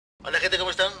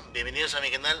Bienvenidos a mi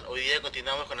canal. Hoy día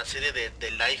continuamos con la serie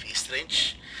de Life is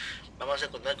Strange. Vamos a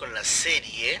continuar con la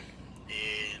serie.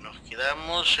 Nos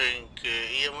quedamos en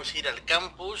que íbamos a ir al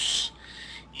campus.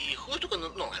 Y justo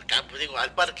cuando... no, al campus, digo,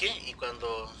 al parque. Y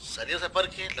cuando salimos al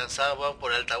parque, lanzaban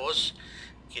por altavoz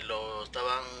que lo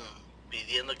estaban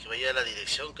pidiendo que vaya a la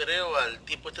dirección, creo, al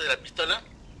tipo este de la pistola.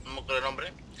 No me acuerdo el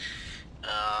nombre.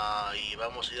 Y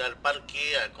vamos a ir al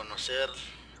parque a conocer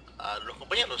a los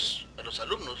compañeros, a los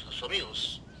alumnos, a sus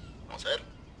amigos. Vamos a ver.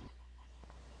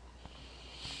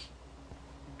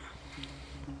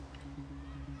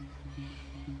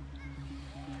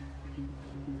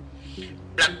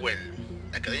 Blackwell,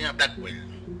 la Academia Blackwell.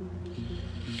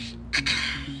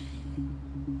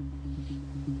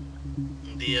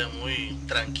 Un día muy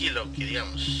tranquilo, que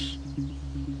digamos.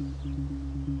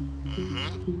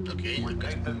 Okay.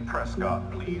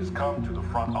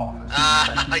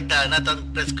 Ahí está,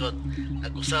 Nathan Prescott,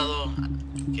 acusado,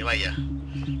 que vaya.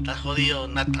 Estás jodido,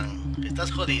 Nathan,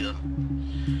 estás jodido.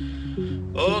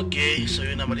 Ok,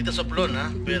 soy una maldita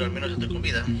soplona, pero al menos estoy con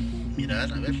vida.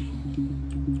 Mirar, a ver.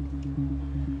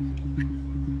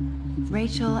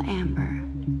 Rachel Amber.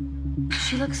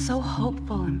 She looks so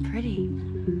hopeful and pretty.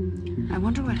 I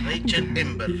wonder what happened to her. Rachel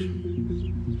Amber.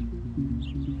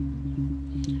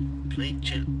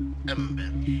 Rachel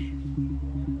Amber.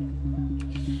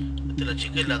 Esta es la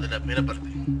chica, la de la primera parte.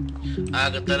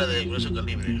 Acá está la de grueso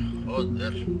calibre.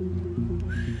 Joder.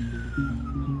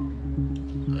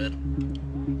 A ver.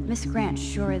 Miss Grant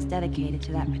sure is dedicated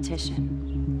to that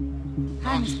petition.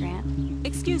 Hi, Miss Grant.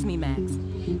 Excuse me, Max.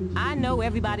 I know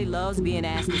everybody loves being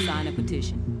asked to sign a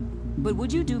petition. But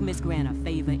would you do Miss Grant a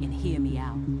favor and hear me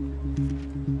out?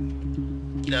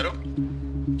 Claro.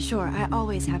 Sure, I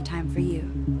always have time for you.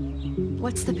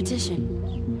 What's the petition?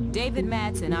 David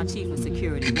Madsen, our chief of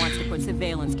security, wants to put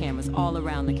surveillance cameras all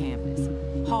around the campus.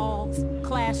 Halls,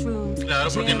 classrooms, claro,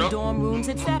 gym, dorm rooms,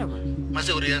 etc. Más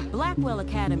seguridad. Blackwell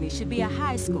Academy should be a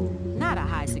high school, not a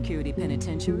high-security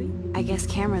penitentiary. I guess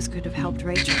cameras could have helped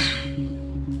Rachel.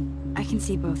 I can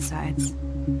see both sides.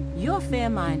 You're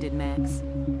fair-minded, Max.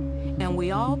 And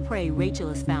we all pray Rachel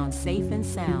is found safe and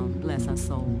sound, bless her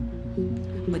soul.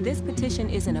 But this petition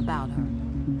isn't about her.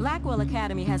 Blackwell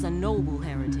Academy has a noble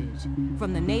heritage,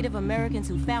 from the Native Americans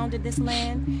who founded this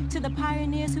land to the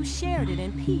pioneers who shared it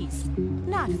in peace,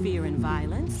 not fear and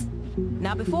violence.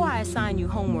 Now, before I assign you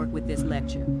homework with this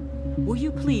lecture, will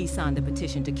you please sign the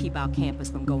petition to keep our campus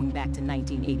from going back to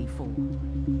 1984?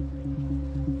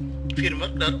 Firma,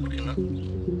 claro, ¿por qué no?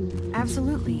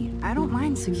 Absolutely. I don't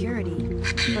mind security,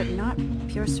 but not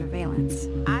pure surveillance.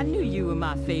 I knew you were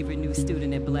my favorite new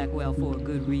student at Blackwell for a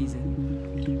good reason.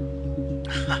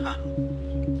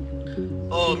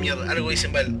 Oh, mierda, algo dice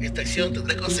mal. Esta acción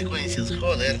tendrá consecuencias.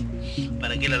 Joder.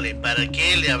 ¿Para qué la hablé? ¿Para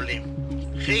qué le hablé?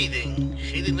 Hayden.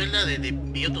 Hayden no es la de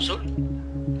Beyond the Soul.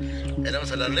 Ahora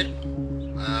vamos a hablarle.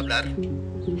 A hablar.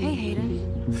 Hey, Hayden.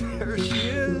 There she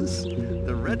is.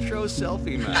 The retro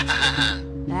selfie match.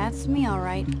 That's me, all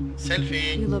right.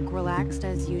 Selfie. You look relaxed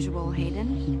as usual,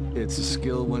 Hayden. It's a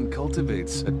skill one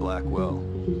cultivates at Blackwell.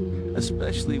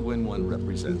 Especially when one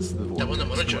represents the Está bueno,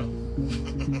 morocho.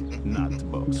 Not to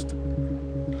boast.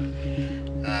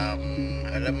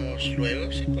 Hablamos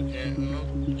luego, sí, porque no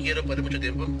quiero perder mucho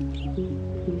tiempo.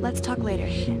 Let's talk later,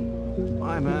 Hayden.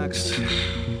 Bye, Max.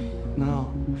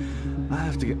 No, I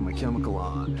have to get my chemical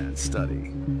on and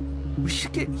study. We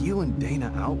should get you and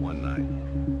Dana out one night.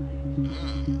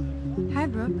 Hi,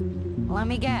 Brooke. Let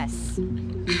me guess.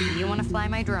 You want to fly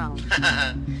my drone?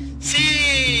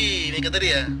 Sí, me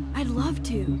encantaría. I'd love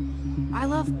to. I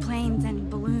love planes and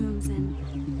balloons and...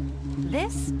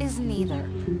 This is neither.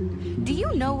 Do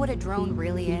you know what a drone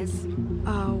really is?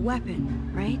 A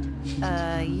weapon, right?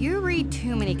 You read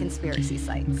too many conspiracy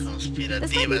sites.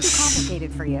 This might be too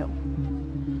complicated for you.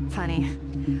 Funny.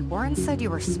 Warren said you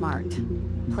were smart.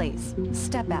 Please,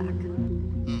 step back.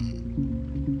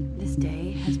 This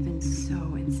day has been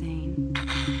so insane.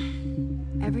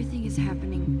 Everything is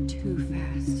happening too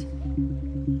fast.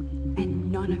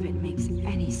 And none of it makes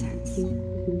any sense.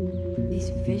 These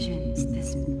visions,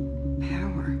 this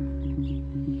power.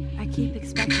 I keep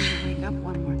expecting to wake up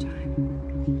one more time.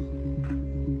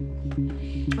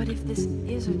 But if this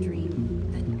is a dream,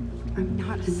 then I'm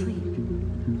not asleep.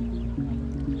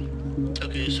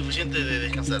 Ok, suficiente de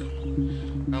descansar.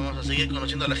 Vamos a seguir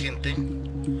conociendo a la gente.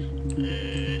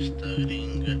 Esta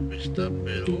gringa, esta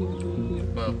Perú,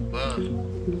 papá.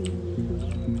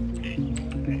 Ok,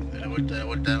 de la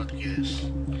vuelta, no te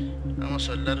quedes. Vamos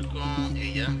a hablar con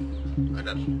ella.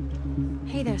 Hablar.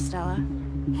 Hey there, Stella.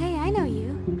 Hey, I know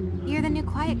you. You're the new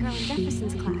quiet girl in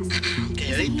Jefferson's class. Isn't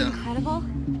he Calladita. incredible?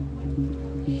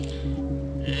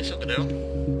 Eso creo.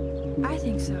 I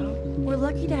think so. We're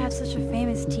lucky to have such a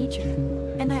famous teacher.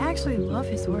 And I actually love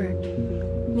his work.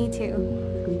 Me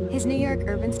too. His New York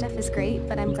urban stuff is great,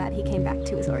 but I'm glad he came back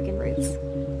to his Oregon roots.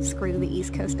 Screw the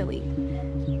East Coast elite.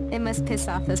 It must piss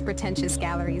off those pretentious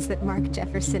galleries that Mark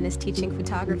Jefferson is teaching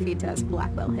photography to us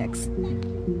Blackwell Hicks.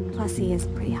 Plus, he is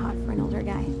pretty hot for an older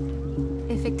guy.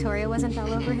 If Victoria wasn't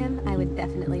all over him, I would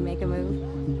definitely make a move.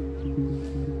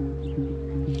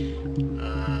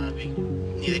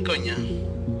 Ni de coña.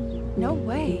 No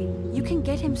way. You can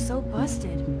get him so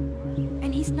busted.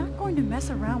 And he's not going to mess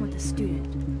around with a student.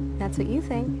 That's what you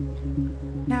think.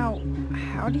 Now,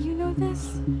 how do you know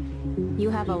this? You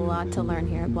have a lot to learn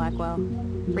here at Blackwell.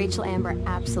 Rachel Amber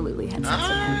absolutely had sex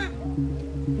with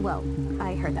him. Well,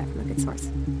 I heard that from a good source.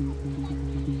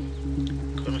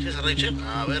 ¿Conoces a Rachel?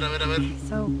 A ver.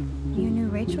 So, you knew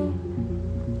Rachel?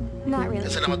 Not really.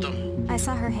 Esa la mató. I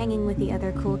saw her hanging with the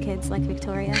other cool kids like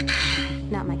Victoria.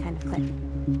 Not my kind of clique.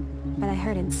 But I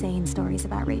heard insane stories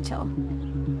about Rachel.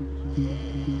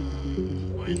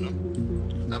 Bueno.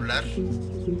 Hablar.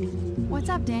 What's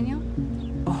up, Daniel?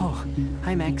 Oh,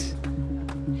 hi Max.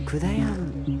 Could I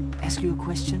ask you a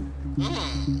question?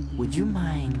 Would you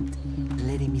mind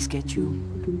letting me sketch you?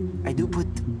 I do put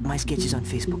my sketches on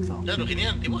Facebook though. Claro,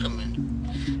 genial, dibújame.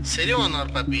 Sería un honor,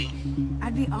 papi.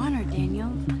 I'd be honored,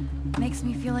 Daniel. Makes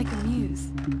me feel like a muse.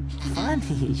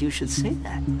 Funny, you should say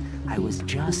that. I was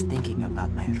just thinking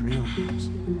about my real muse.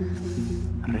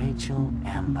 Rachel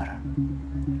Amber.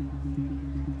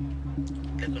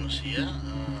 ¿La conocía?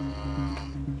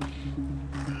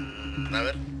 A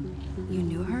ver. You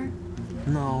knew her?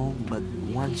 No, but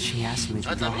once she asked me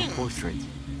to draw también. a portrait.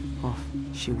 Oh,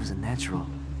 she was a natural.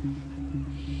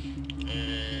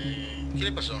 ¿Qué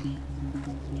le pasó?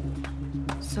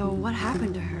 So what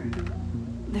happened to her?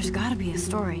 There's gotta be a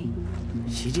story.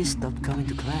 She just stopped coming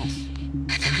to class.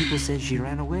 Some people said she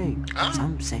ran away.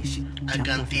 Some say she jumped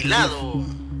off a cliff. Acantilado.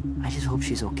 I just hope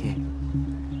she's okay.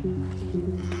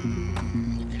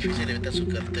 Difícil evitar sus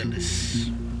carteles.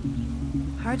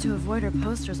 Hard to avoid her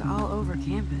posters all over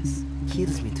campus.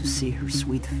 Kills me to see her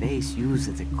sweet face used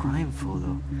as a crime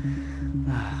photo.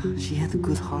 She had a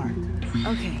good heart.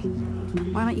 Okay,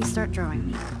 why don't you start drawing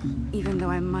me? Even though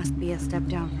I must be a step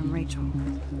down from Rachel.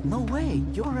 No way,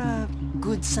 you're a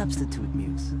good substitute,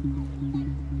 Muse.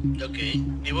 Ok,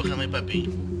 dibújame, papi.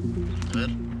 A ver.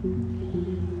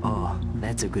 Oh,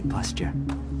 that's a good posture.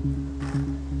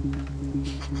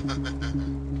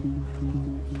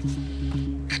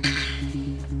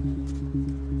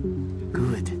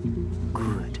 Good.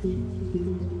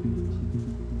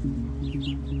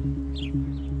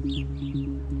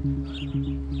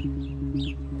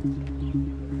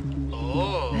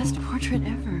 Oh, Best portrait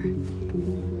ever.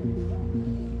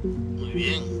 muy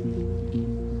bien.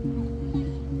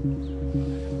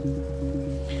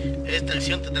 Esta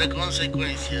acción tendrá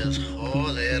consecuencias.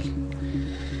 Joder.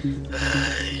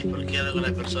 Ay, ¿por qué hablo con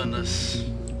las personas?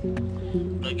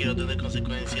 No quiero tener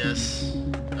consecuencias.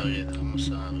 A ver,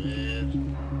 vamos a ver.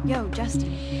 Yo,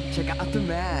 Justin. Check out the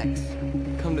Max.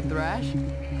 Come to thrash?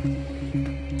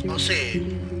 Oh,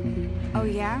 sí. Oh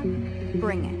yeah?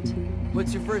 Bring it.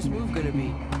 What's your first move gonna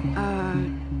be?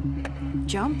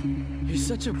 Jump? You're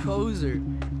such a poser.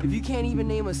 If you can't even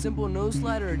name a simple nose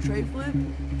slide or a tray flip,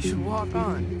 you should walk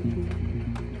on.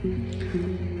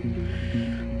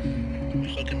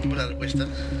 Mejor que me ponga la respuesta.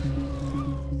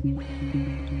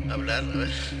 Hablar, a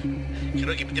ver.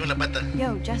 Quiero que metemos la pata.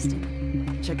 Yo, Justin.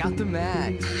 Check out the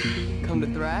Max. Come to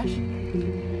thrash?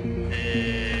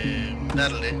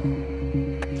 Darle.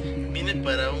 Vine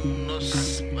para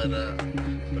unos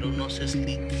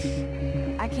slits.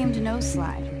 I came to nose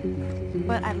slide.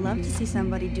 But I'd love to see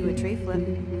somebody do a tray flip.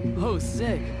 Oh,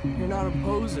 sick. You're not a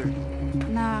poser.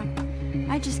 Nah,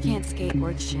 I just can't skate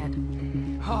worth shit.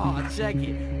 Oh, check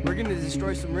it. We're gonna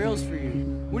destroy some rails for you.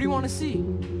 What do you want to see?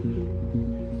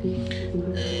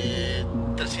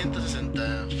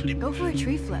 360 flip. Go for a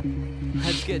tree flip.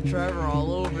 Let's get Trevor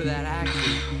all over that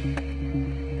action.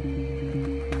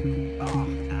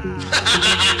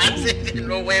 Sí,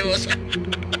 los huevos.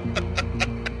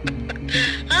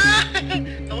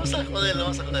 Vamos a joder.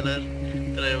 A ver,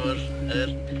 Trevor, a ver.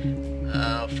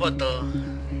 Foto.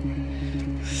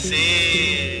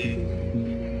 Sí.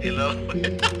 Y lo...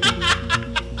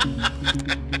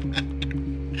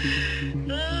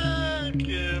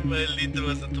 Qué maldito,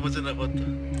 vas a tomarse una foto.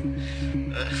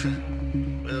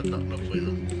 Bueno, no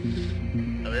puedo.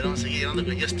 A ver, vamos a seguir hablando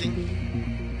con Justin.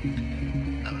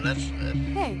 Hablar, a ver.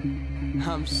 Hey,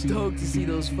 I'm stoked to see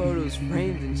those photos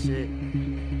framed and shit.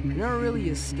 You're not really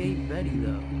a skate Betty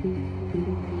though.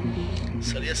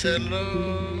 Solía hacerlo.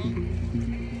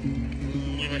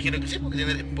 Me imagino que sí,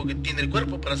 porque tiene el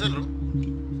cuerpo para hacerlo.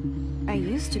 I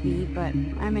used to be, but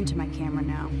I'm into my camera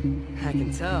now. I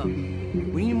can tell.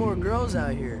 We need more girls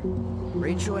out here.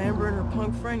 Rachel, Amber, and her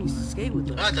punk friend used to skate with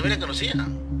us. Ah, también la conocía.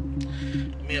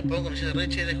 Amiga Punk conocía a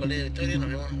Rachel, es colega de Victoria, nos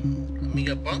vemos.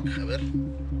 Amiga Punk, a ver.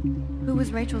 Who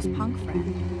was Rachel's punk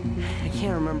friend? I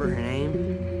can't remember her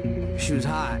name. She was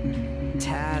hot.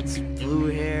 Tats, blue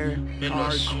hair,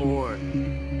 hardcore.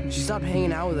 She stopped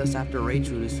hanging out with us after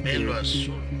Rachel disappeared. Pelo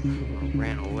azul.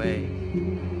 Ran away.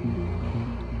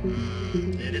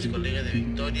 Eres colega de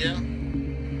Victoria.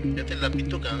 Fíjate la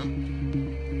pituca, ¿no?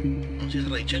 No sé si es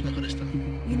Rachel, mejor está.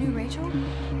 You knew Rachel?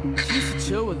 She used to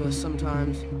chill with us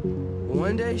sometimes. But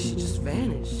one day, she just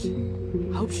vanished.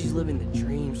 I hope she's living the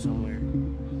dream somewhere.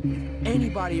 If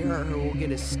anybody hurt her, we'll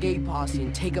get a skate posse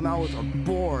and take them out with our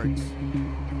boards.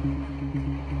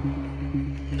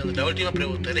 La última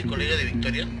pregunta, ¿eres colega de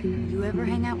Victoria? You ever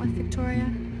hang out with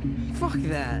Victoria? Fuck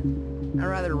that. I'd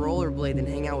rather rollerblade than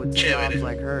hang out with slobs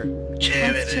like her.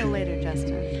 Let's chill later,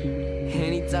 Justin.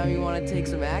 Anytime you want to take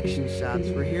some action shots,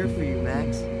 we're here for you,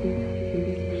 Max.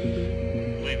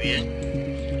 Muy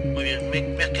bien. Muy bien.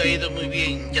 Me ha caído muy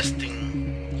bien, Justin.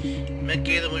 Me ha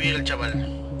caído muy bien el chaval.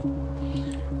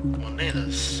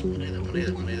 Monedas.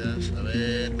 Monedas. A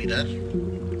ver, mirar.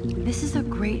 This is a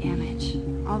great image.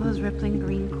 All those rippling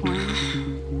green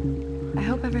coins. I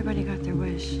hope everybody got their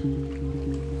wish.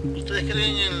 ¿Ustedes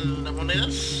creen en las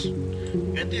monedas?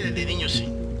 Yo antes de niño sí.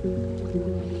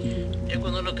 Ya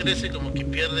cuando uno crece como que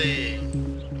pierde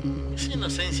esa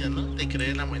inocencia, ¿no? De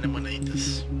creer en las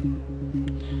moneditas.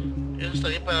 Eso está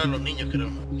bien para los niños, creo.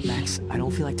 Max, I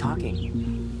don't feel like talking.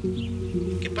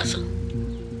 ¿Qué pasa?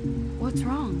 What's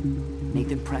wrong?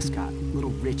 Nathan Prescott,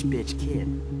 little rich bitch kid.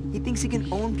 He thinks he can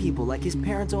own people like his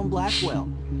parents own Blackwell.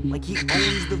 Like he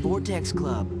owns the Vortex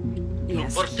Club.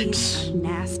 Yes, he's a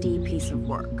nasty piece of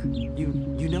work.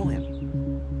 You know him?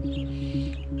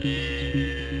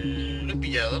 Lo he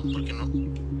pillado, ¿por qué no?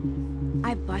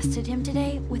 I busted him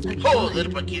today with a Joder,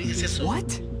 gun. ¿para qué dices eso?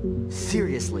 What?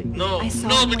 Seriously? No, I saw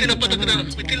no, him metí la with pata, a gun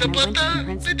metí today, la and I went to pata, the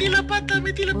principal. metí la pata,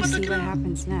 We'll see what creo.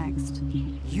 happens next.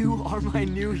 You are my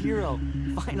new hero.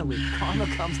 Finally, karma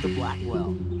comes to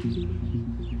Blackwell.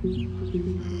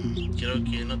 Creo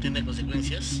que no tiene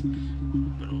consecuencias,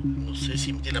 pero no sé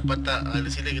si metí la pata al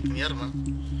decirle que tenía arma.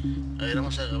 A ver,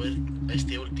 vamos a ver a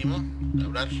este último, a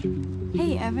hablar.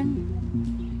 Hey, Evan.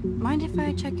 Mind if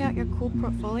I check out your cool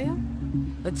portfolio?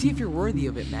 Let's see if you're worthy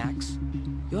of it, Max.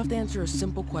 You'll have to answer a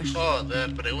simple question. Joder,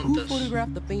 Who preguntas.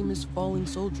 photographed the famous falling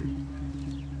soldier?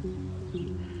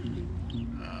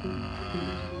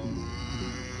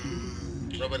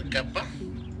 Robert Capa.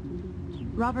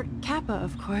 Robert Capa,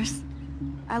 of course.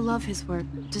 I love his work,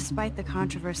 despite the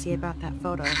controversy about that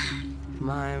photo.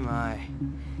 My.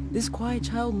 This quiet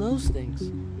child knows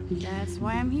things. That's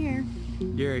why I'm here.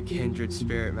 You're a kindred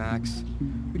spirit, Max.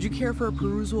 Would you care for a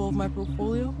perusal of my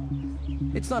portfolio?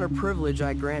 It's not a privilege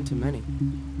I grant to many.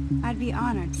 I'd be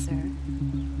honored, sir.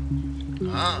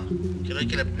 Ah, creo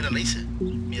que la primera la hice.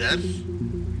 Mirar.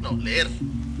 No, leer.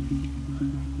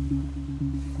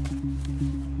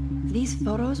 These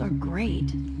photos are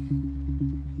great.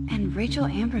 And Rachel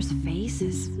Amber's face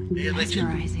is Hey, Rachel.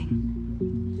 mesmerizing.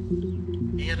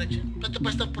 Y Rachel, ¿cuánto para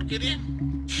esta porquería?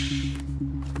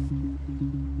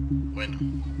 Bueno,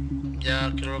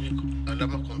 ya creo que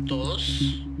hablamos con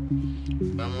todos.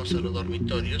 Vamos a los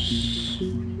dormitorios.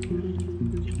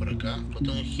 Y por acá,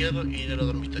 botón izquierdo y ir a los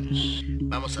dormitorios.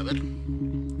 Vamos a ver.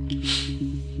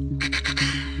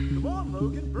 Come on,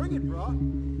 Logan, bring it, bro.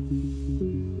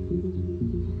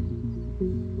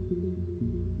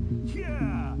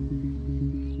 Yeah.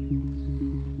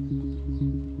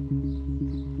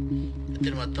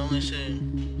 Este matón ese,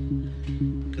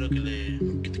 creo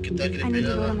que que tal que le I need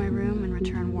to go pegaba. to my room and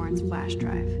return Warren's flash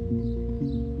drive.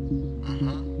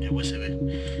 Ajá, el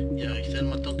USB. Ya, ahí está el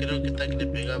matón, creo que tal que le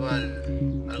pegaba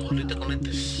al gorrito con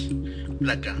lentes.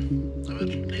 Placa. A ver,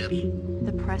 leer.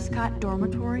 The Prescott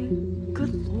dormitory?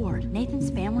 Good lord,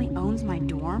 Nathan's family owns my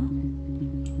dorm?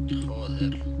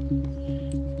 Joder.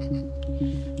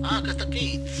 Ah, acá está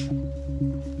Kate.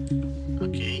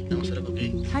 Ok, vamos a ver con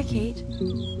Kate. Hi, Kate.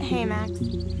 Hey, Max.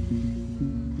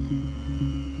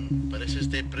 Pareces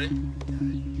depre.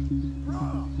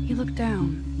 You look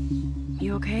down.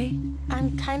 You okay?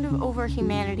 I'm kind of over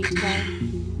humanity today.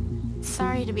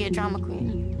 Sorry to be a drama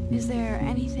queen. Is there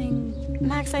anything...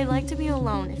 Max, I'd like to be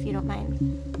alone if you don't mind.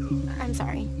 I'm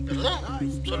sorry.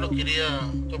 Perdón, solo quería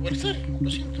conversar, lo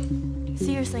siento.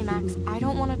 Seriously, Max, I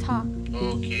don't want to talk.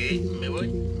 Ok, me voy.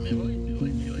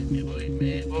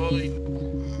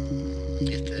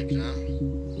 Este de acá.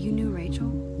 You knew Rachel?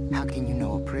 How can you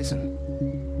know a prison?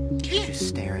 ¿Qué? Just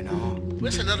stare in awe.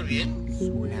 ¿Puedes hablar bien?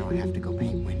 Now I have to go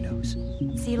paint windows.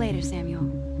 See you later, Samuel.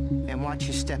 And watch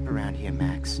your step around here,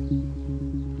 Max.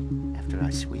 After I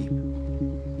sweep,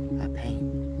 I paint.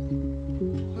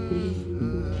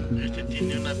 Este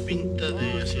tiene una pinta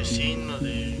de asesino,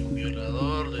 de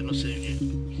violador, de no sé qué.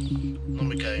 No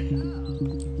me cae.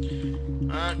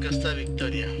 Ah, acá está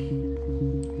Victoria.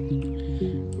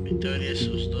 Victoria y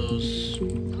sus dos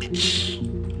bitches.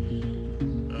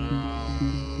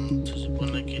 Se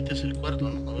supone que este es el cuarto,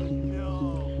 ¿no? A ver.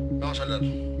 Vamos a hablar.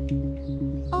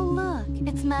 Oh look,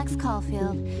 it's Max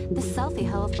Caulfield, the selfie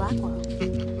hoe of Blackwell.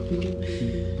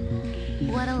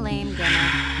 What a lame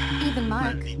gimmick. Even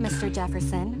Mark, Mr.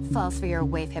 Jefferson, falls for your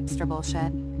wave hipster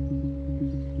bullshit.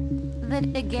 The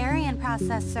Daguerrean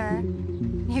process, sir.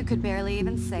 You could barely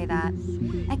even say that.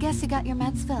 I guess you got your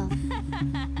meds filled.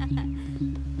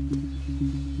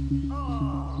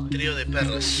 Trío de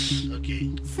perras, okay.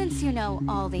 Since you know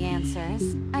all the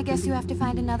answers, I guess you have to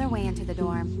find another way into the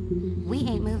dorm. We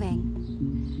ain't moving.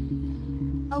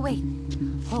 Oh wait,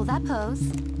 hold that pose.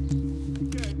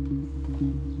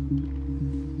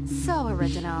 So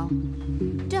original.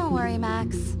 Don't worry,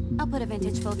 Max. I'll put a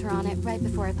vintage filter on it right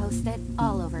before I post it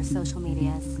all over social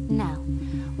medias. Now,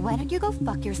 why don't you go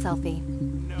fuck your selfie?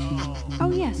 No.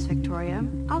 Oh yes, Victoria.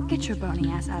 I'll get your bony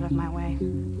ass out of my way.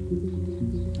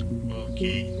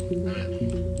 Okay, a ver.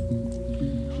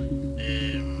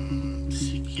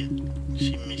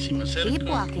 Si me acerco. Keep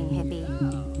walking, hippie.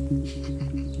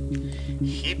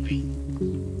 Hippie.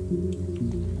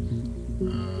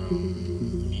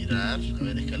 Mirar, a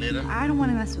ver, escalera. I don't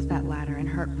want to mess with that ladder and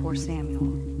hurt poor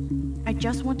Samuel. I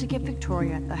just want to get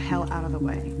Victoria the hell out of the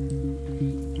way.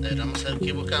 A ver, vamos a ver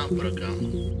qué buscamos por acá.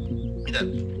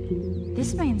 Mirad.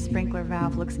 This main sprinkler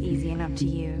valve looks easy enough to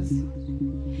use.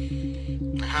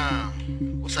 Ajá,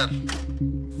 usar.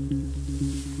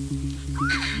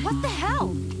 What the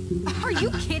hell? Are you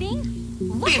kidding?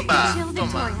 Look Bimba, at chill,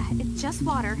 toma. Victoria. It's just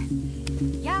water.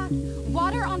 Yeah,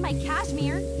 water on my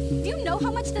cashmere. Do you know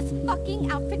how much this fucking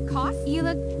outfit costs? You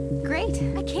look great.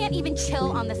 I can't even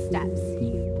chill on the steps.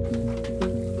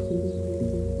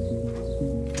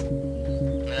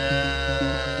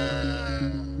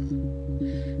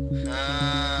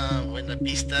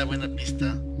 Buena pista.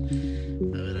 A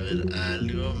ver,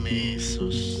 algo me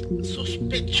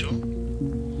sospecho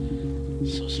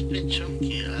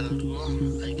que algo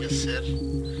hay que hacer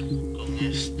con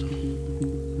esto.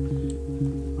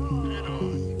 Pero,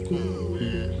 ¿cómo? A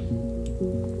ver.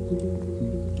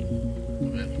 A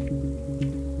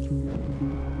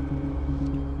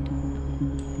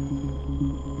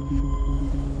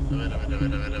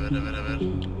ver.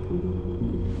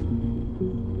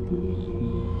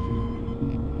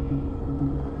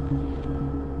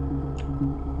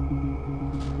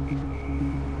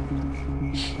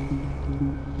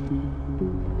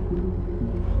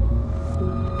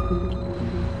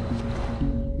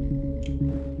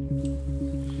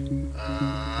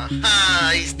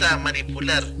 Ahí está,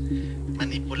 manipular.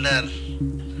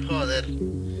 Joder.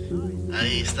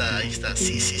 Ahí está.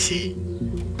 Sí.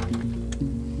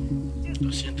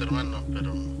 Lo siento, hermano,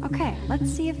 pero... Okay, let's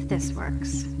see if this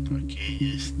works. Ok,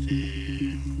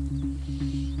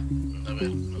 a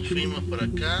ver, nos fuimos por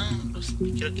acá.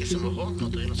 Creo que se mojó. No,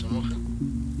 todavía no se moja.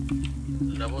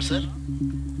 ¿La voy a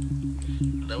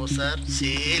usar?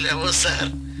 Sí, la voy a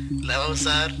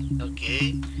usar. Ok.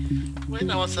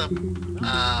 Bueno, vamos a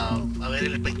ver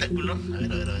el espectáculo.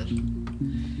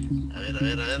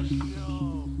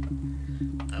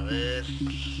 A ver.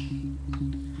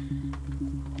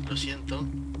 Lo siento,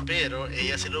 pero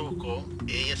ella se lo buscó.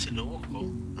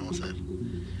 Vamos a ver.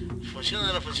 ¿Funciona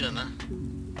o no funciona?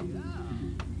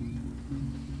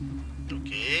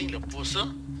 Ok, lo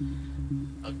puso.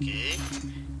 Ok.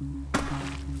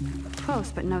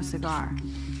 Close, but no cigar.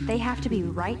 They have to be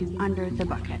right under the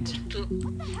bucket.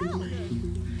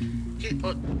 ¿Qué?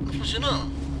 Oh, no funcionó.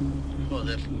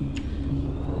 Joder.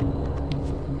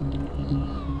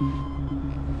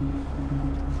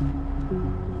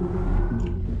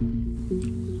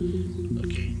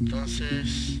 Ok,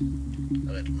 entonces...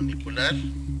 A ver, manipular.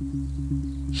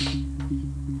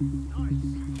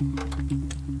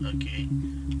 Ok.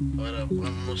 Ahora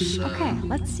vamos a... Okay,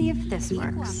 let's see if this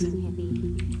works.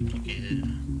 Okay.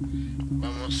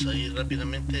 Vamos a ir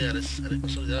rápidamente al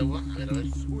expansor de agua. A ver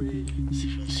si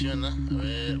funciona. A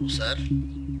ver, usar. A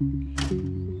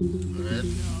ver.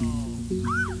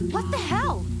 What the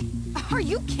hell? Are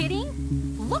you kidding?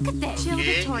 Look at this.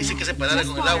 Okay. Dice que se parara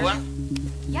con el agua.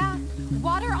 Yeah,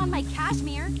 water on my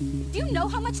cashmere. Do you know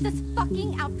how much this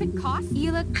fucking outfit costs?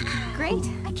 You look great.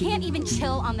 I can't even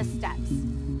chill on the steps.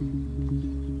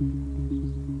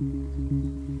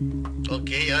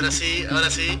 Ok, ahora sí.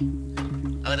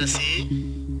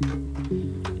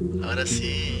 Ahora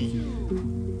sí.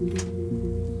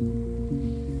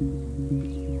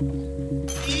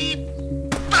 Y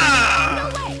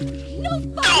 ¡pam!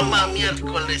 Toma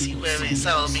miércoles y jueves,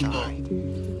 sábado, domingo.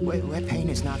 Wet paint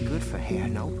is not good for hair,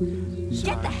 no?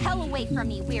 Get the hell away from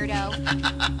me, weirdo.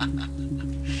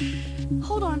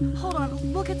 Hold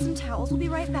on. We'll get some towels. We'll be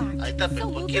right back. Ahí está,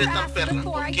 pero ¿por qué eres tan perra?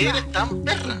 ¿Por qué eres tan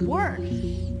perra? Work.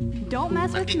 Don't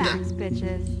mess with Maldita. Max,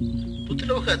 bitches. Tú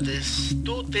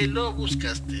te lo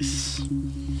buscaste.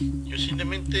 Yo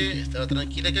simplemente estaba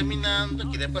tranquila caminando,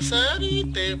 quería pasar y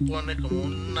te pones como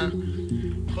una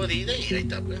jodida y ahí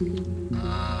está, pues.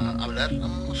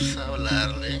 Vamos a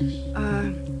hablarle.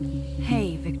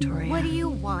 Hey, Victoria. What do you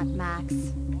want, Max?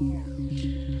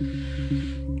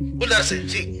 Burlarse,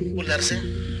 sí, burlarse.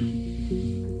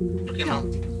 ¿Por qué no?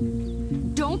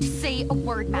 Don't say a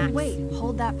word, Max. Oh, wait,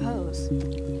 hold that pose.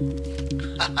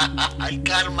 El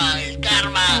karma.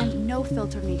 And no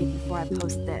filter needed before I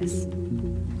post this.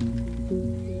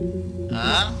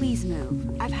 Ah, Please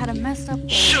move. I've had a messed up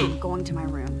day Shoo. going to my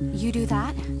room. You do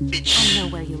that? bitch. I know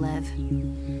where you live.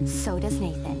 So does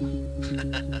Nathan.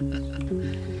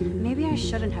 Maybe I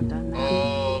shouldn't have done that.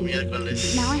 Oh,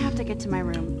 miércoles. Now I have to get to my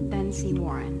room, then see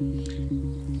Warren.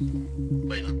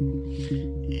 Bueno,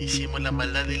 hicimos la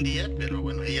maldad del día, pero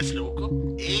bueno, ella se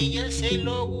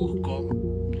lo buscó.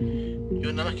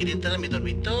 Yo nada más quería entrar a mi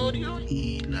dormitorio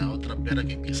y la otra perra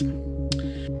que empieza.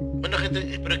 Bueno,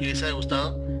 gente, espero que les haya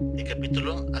gustado el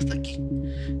capítulo hasta aquí.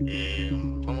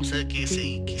 Vamos a ver que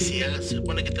se haga. Se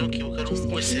supone que tengo que buscar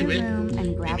un USB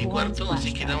en mi cuarto,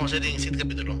 así que lo vamos a hacer en el siguiente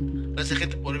capítulo. Gracias,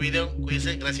 gente, por el video.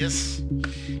 Cuídense, gracias.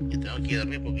 Ya tengo que ir a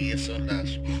dormir porque ya son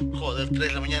las 3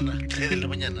 de la mañana. 3 de la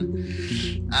mañana.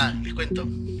 Ah, les cuento.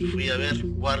 Fui a ver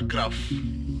Warcraft.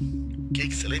 Qué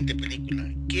excelente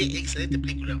película. Qué excelente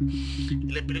película.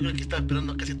 Es la película que estaba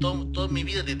esperando casi toda mi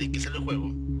vida desde que salió el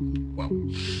juego.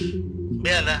 Wow.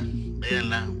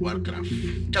 Véanla, Warcraft.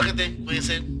 Chao, gente,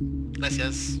 cuídense.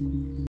 Gracias.